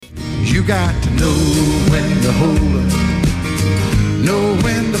You got to know when to hold 'em, know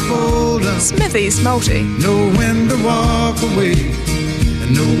when to fold 'em, Smithy's Multi. know when to walk away,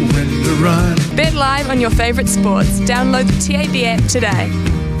 and know when to run. Bet live on your favourite sports. Download the TAB app today.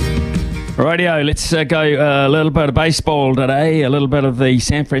 Rightio, let's go a little bit of baseball today, a little bit of the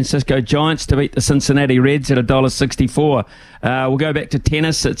San Francisco Giants to beat the Cincinnati Reds at $1.64. We'll go back to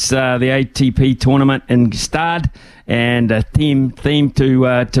tennis. It's the ATP tournament in Gstaad, and a theme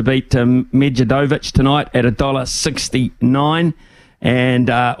to beat Medvedev tonight at $1.69. And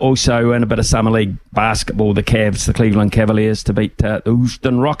also in a bit of Summer League basketball, the Cleveland Cavaliers to beat the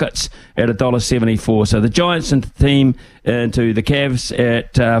Houston Rockets at $1.74. So the Giants and the team into the Cavs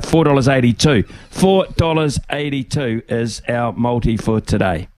at $4.82. $4.82 is our multi for today.